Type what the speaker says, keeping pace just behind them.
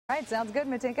All right, sounds good,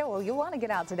 Matinka. Well, you'll want to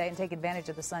get out today and take advantage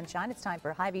of the sunshine. It's time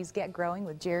for Hy-Vee's Get Growing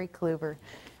with Jerry Kluber.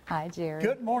 Hi, Jerry.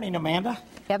 Good morning, Amanda.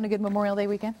 Having a good Memorial Day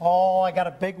weekend? Oh, I got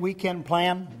a big weekend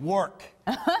plan. Work.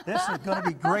 This is going to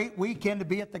be a great weekend to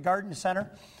be at the garden center.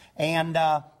 And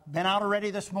been out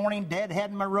already this morning,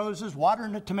 deadheading my roses,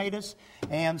 watering the tomatoes.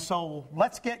 And so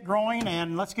let's get growing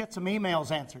and let's get some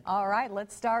emails answered. All right,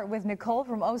 let's start with Nicole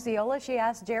from Osceola. She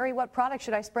asked, Jerry, what product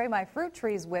should I spray my fruit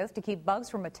trees with to keep bugs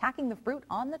from attacking the fruit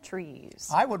on the trees?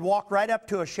 I would walk right up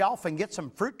to a shelf and get some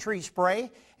fruit tree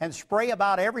spray and spray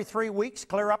about every 3 weeks,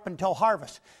 clear up until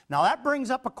harvest. Now that brings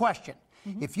up a question.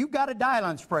 If you've got a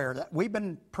dial-on sprayer that we've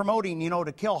been promoting,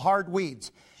 to kill hard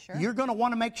weeds, you're going to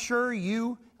want to make sure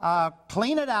you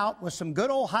clean it out with some good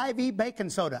old Hy-Vee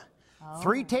baking soda.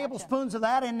 3 tablespoons of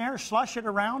that in there, slush it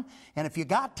around, and if you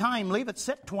got time, leave it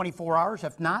sit 24 hours.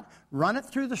 If not, run it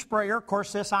through the sprayer. Of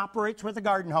course, this operates with a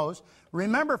garden hose.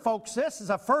 Remember, folks, this is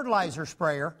a fertilizer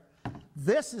sprayer.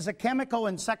 This is a chemical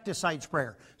insecticide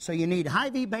sprayer. So you need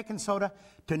Hy-Vee baking soda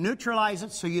to neutralize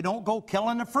it so you don't go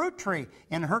killing the fruit tree,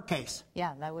 in her case.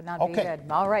 Yeah, that would not be good.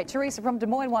 All right, Teresa from Des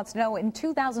Moines wants to know, in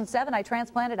 2007, I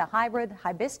transplanted a hybrid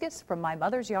hibiscus from my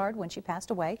mother's yard when she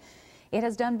passed away. It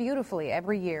has done beautifully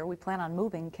every year. We plan on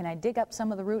moving. Can I dig up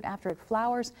some of the root after it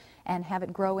flowers and have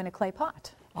it grow in a clay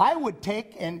pot? I would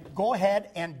take and go ahead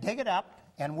and dig it up,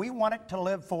 and we want it to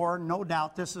live for, no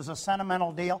doubt. This is a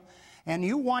sentimental deal. And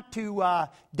you want to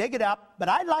dig it up, but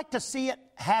I'd like to see it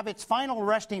have its final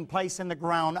resting place in the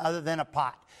ground other than a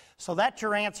pot. So that's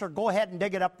your answer. Go ahead and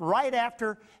dig it up right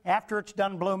after it's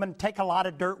done blooming. Take a lot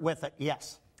of dirt with it,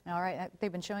 yes. All right,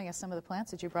 they've been showing us some of the plants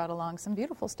that you brought along. Some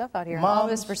beautiful stuff out here. All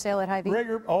this for sale at Hy-Vee?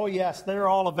 Rigger, oh yes, they're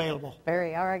all available. All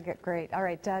right, great. All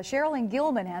right, Sherilyn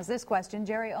Gilman has this question.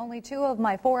 Jerry, only 2 of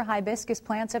my 4 hibiscus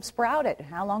plants have sprouted.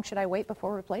 How long should I wait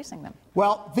before replacing them?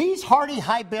 Well, these hardy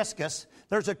hibiscus,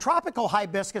 there's a tropical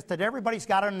hibiscus that everybody's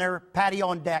got on their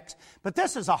patio and decks, but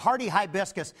this is a hardy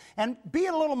hibiscus. And be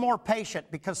a little more patient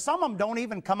because some of them don't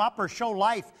even come up or show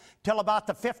life till about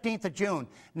the 15th of June.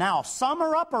 Now, some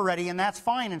are up already, and that's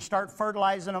fine, and start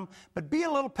fertilizing them, but be a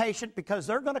little patient because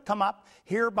they're going to come up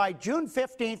here by June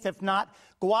 15th. If not,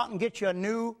 go out and get you a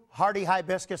new hardy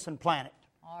hibiscus and plant it.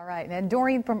 All right, and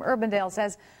Doreen from Urbandale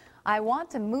says, I want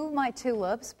to move my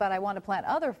tulips, but I want to plant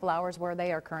other flowers where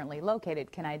they are currently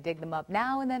located. Can I dig them up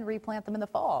now and then replant them in the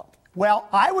fall? Well,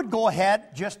 I would go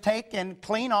ahead, just take and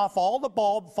clean off all the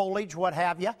bulb, foliage, what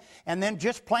have you, and then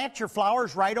just plant your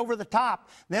flowers right over the top.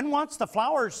 Then once the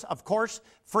flowers, of course,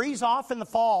 freeze off in the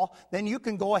fall, then you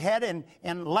can go ahead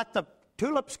and let the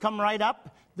tulips come right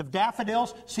up, the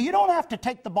daffodils, so you don't have to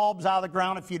take the bulbs out of the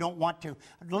ground if you don't want to.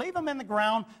 Leave them in the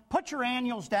ground, put your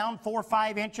annuals down 4 or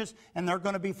 5 inches, and they're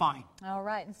going to be fine. All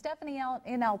right, and Stephanie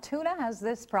in Altoona has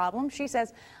this problem. She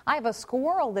says, I have a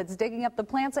squirrel that's digging up the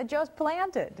plants I just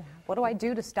planted. What do I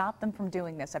do to stop them from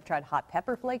doing this? I've tried hot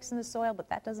pepper flakes in the soil, but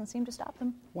that doesn't seem to stop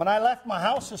them. When I left my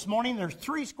house this morning, there's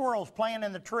 3 squirrels playing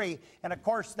in the tree, and of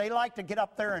course, they like to get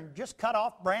up there and just cut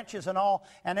off branches and all,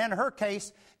 and in her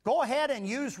case, go ahead and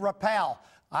use Repel.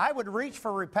 I would reach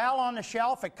for Repel on the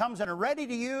shelf. It comes in a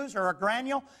ready-to-use or a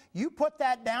granule. You put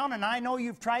that down, and I know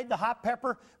you've tried the hot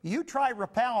pepper. You try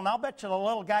Repel, and I'll bet you the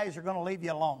little guys are going to leave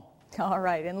you alone. All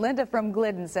right, and Linda from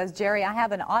Glidden says, Jerry, I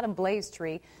have an autumn blaze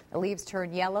tree. The leaves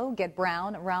turn yellow, get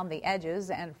brown around the edges,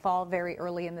 and fall very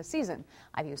early in the season.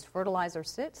 I've used fertilizer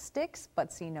sticks,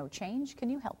 but see no change. Can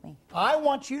you help me? I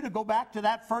want you to go back to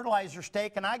that fertilizer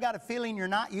stick, and I got a feeling you're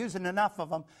not using enough of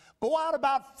them. Go out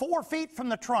about 4 feet from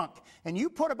the trunk, and you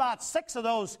put about 6 of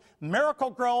those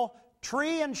Miracle-Gro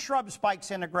tree and shrub spikes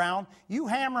in the ground. You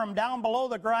hammer them down below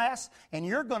the grass, and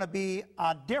you're going to be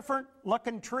a different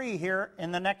looking tree here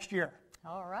in the next year.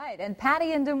 All right, and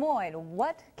Patty in Des Moines,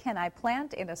 what can I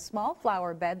plant in a small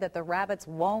flower bed that the rabbits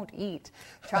won't eat?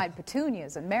 Tried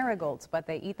petunias and marigolds, but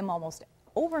they eat them almost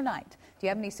overnight. Do you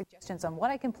have any suggestions on what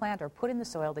I can plant or put in the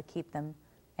soil to keep them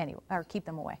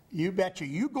away? You betcha.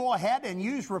 You go ahead and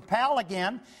use Repel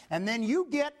again, and then you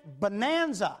get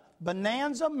Bonanza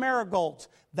marigolds.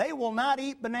 They will not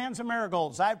eat Bonanza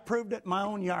marigolds. I've proved it in my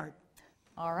own yard.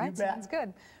 All right, sounds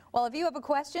good. Well, if you have a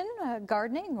question,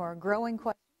 gardening or growing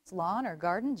questions, lawn or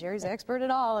garden, Jerry's expert at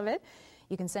all of it.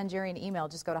 You can send Jerry an email.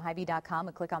 Just go to Hy-Vee.com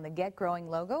and click on the Get Growing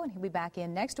logo, and he'll be back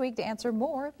in next week to answer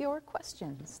more of your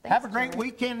questions. Thanks, have a great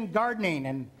weekend gardening,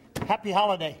 and happy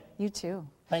holiday. You too.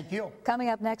 Thank you. Coming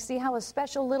up next, see how a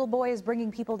special little boy is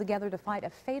bringing people together to fight a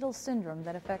fatal syndrome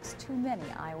that affects too many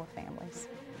Iowa families.